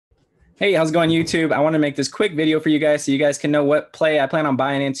Hey, how's it going, YouTube? I want to make this quick video for you guys so you guys can know what play I plan on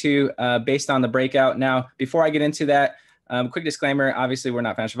buying into based on the breakout. Now, before I get into that, quick disclaimer, obviously we're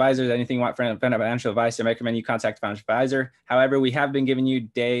not financial advisors. Anything you want from financial advice, I recommend you contact a financial advisor. However, we have been giving you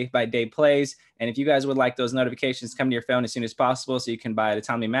day-by-day plays, and if you guys would like those notifications to come to your phone as soon as possible so you can buy at a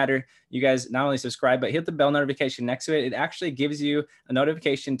timely manner, you guys not only subscribe, but hit the bell notification next to it. It actually gives you a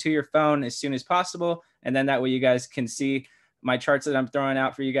notification to your phone as soon as possible, and then that way you guys can see my charts that I'm throwing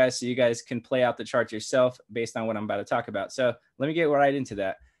out for you guys so you guys can play out the charts yourself based on what I'm about to talk about. So let me get right into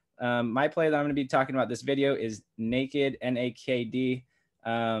that. My play that I'm going to be talking about this video is NAKD, NAKD.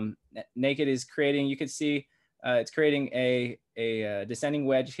 NAKD is creating, you can see it's creating a descending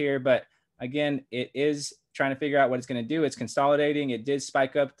wedge here, but again, it is trying to figure out what it's going to do. It's consolidating. It did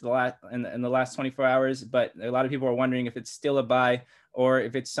spike up in the last 24 hours, but a lot of people are wondering if it's still a buy or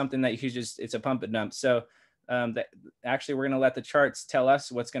if it's something that you just, it's a pump and dump. So actually we're going to let the charts tell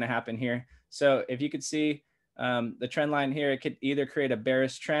us what's going to happen here. So if you could see the trend line here, it could either create a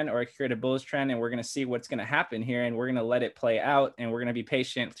bearish trend or it could create a bullish trend, and we're going to see what's going to happen here, and we're going to let it play out, and we're going to be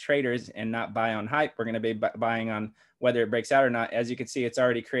patient traders and not buy on hype. We're going to be buying on whether it breaks out or not. As you can see, it's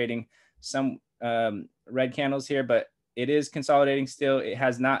already creating some red candles here, but it is consolidating still. It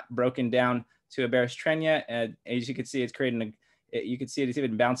has not broken down to a bearish trend yet. And as you can see, it's creating you can see it's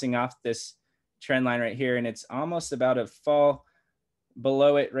even bouncing off this trend line right here, and it's almost about to fall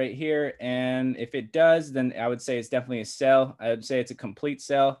below it right here. And if it does, then I would say it's definitely a sell. I would say it's a complete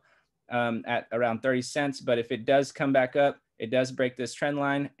sell at around 30 cents. But if it does come back up, it does break this trend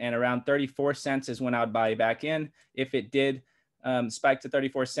line, and around 34 cents is when I would buy back in if it did spike to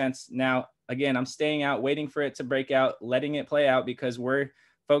 34 cents. Now, again, I'm staying out, waiting for it to break out, letting it play out, because we're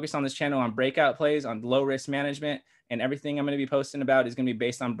focused on this channel on breakout plays, on low risk management, and everything I'm going to be posting about is going to be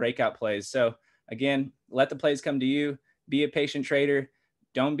based on breakout plays. So again, let the plays come to you. Be a patient trader.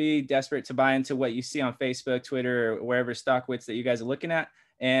 Don't be desperate to buy into what you see on Facebook, Twitter, or wherever stock wits that you guys are looking at.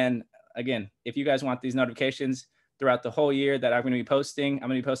 And again, if you guys want these notifications throughout the whole year that I'm going to be posting, I'm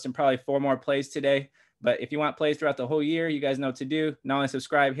going to be posting probably 4 more plays today. But if you want plays throughout the whole year, you guys know what to do. Not only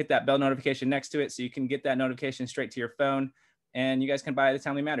subscribe, hit that bell notification next to it so you can get that notification straight to your phone, and you guys can buy at a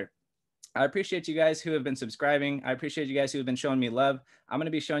timely manner. I appreciate you guys who have been subscribing. I appreciate you guys who have been showing me love. I'm going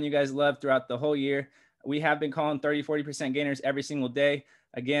to be showing you guys love throughout the whole year. We have been calling 30, 40% gainers every single day.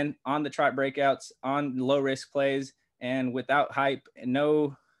 Again, on the chart breakouts, on low risk plays, and without hype, and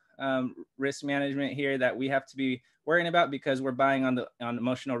no risk management here that we have to be worrying about, because we're buying on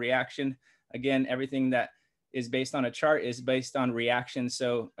emotional reaction. Again, everything that is based on a chart is based on reaction.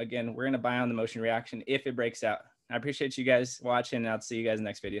 So again, we're going to buy on the motion reaction if it breaks out. I appreciate you guys watching, and I'll see you guys in the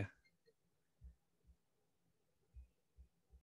next video.